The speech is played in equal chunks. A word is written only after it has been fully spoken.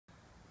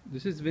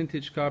This is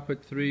Vintage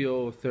Carpet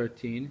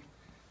 3013.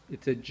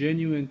 It's a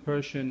genuine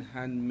Persian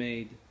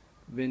handmade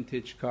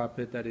vintage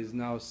carpet that is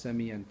now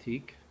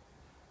semi-antique.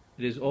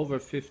 It is over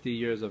 50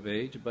 years of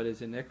age, but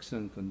it's in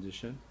excellent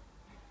condition.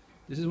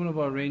 This is one of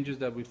our ranges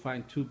that we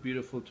find too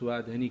beautiful to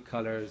add any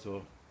colors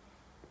or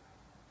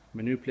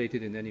manipulate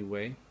it in any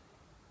way.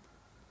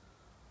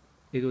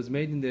 It was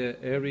made in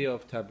the area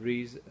of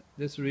Tabriz.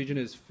 This region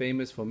is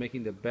famous for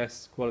making the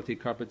best quality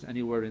carpets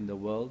anywhere in the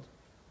world.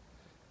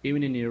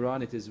 Even in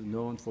Iran, it is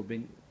known for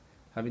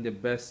having the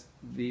best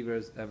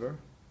weavers ever.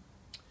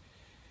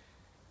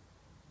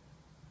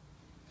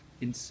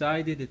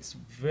 Inside it, it's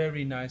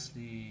very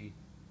nicely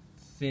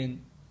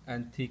thin,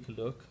 antique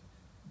look.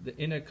 The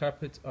inner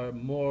carpets are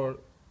more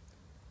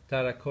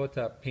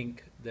terracotta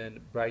pink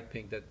than bright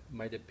pink that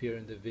might appear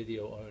in the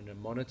video or in the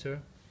monitor.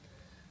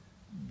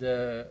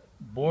 The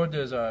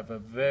borders are of a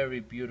very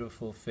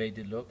beautiful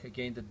faded look.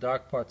 Again, the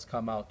dark parts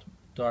come out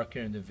darker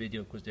in the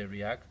video because they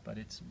react, but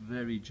it's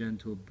very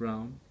gentle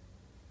brown.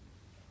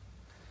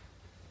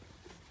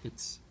 You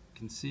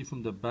can see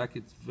from the back,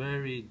 it's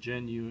very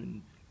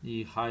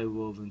genuinely high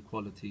woven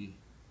quality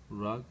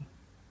rug.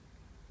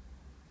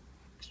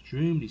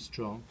 Extremely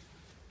strong.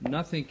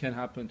 Nothing can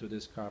happen to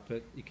this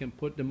carpet. You can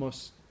put the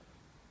most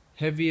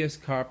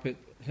heaviest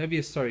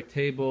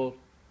table,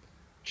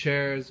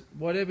 chairs,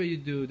 whatever you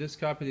do, this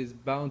carpet is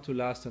bound to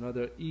last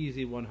another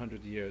easy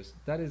 100 years.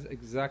 That is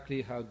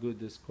exactly how good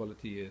this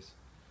quality is.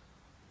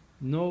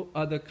 No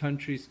other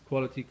country's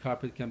quality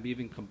carpet can be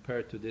even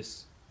compared to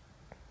this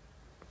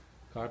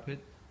carpet.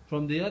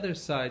 From the other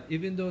side,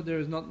 even though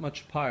there is not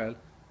much pile,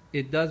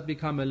 it does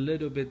become a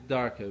little bit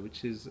darker,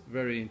 which is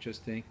very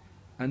interesting.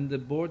 And the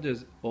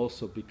borders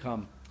also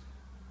become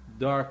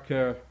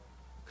darker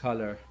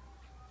color.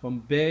 From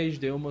beige,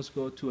 they almost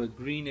go to a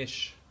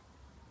greenish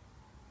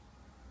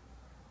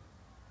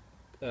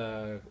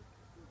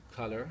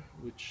color,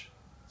 which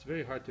it's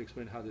very hard to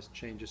explain how this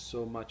changes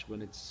so much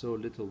when it's so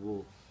little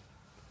wool.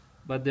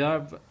 But there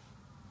are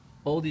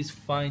all these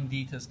fine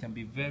details can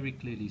be very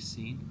clearly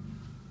seen.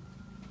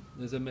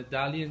 There's a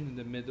medallion in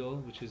the middle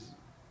which is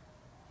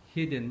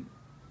hidden,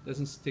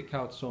 doesn't stick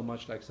out so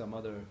much like some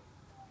other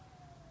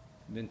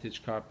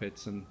vintage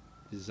carpets and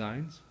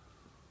designs.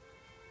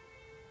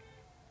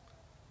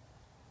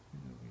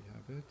 Here we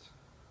have it.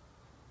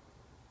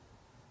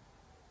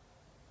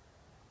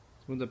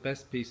 It's one of the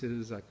best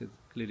pieces, I could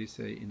clearly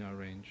say, in our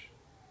range.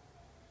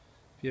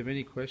 If you have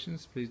any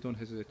questions, please don't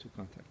hesitate to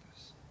contact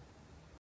us.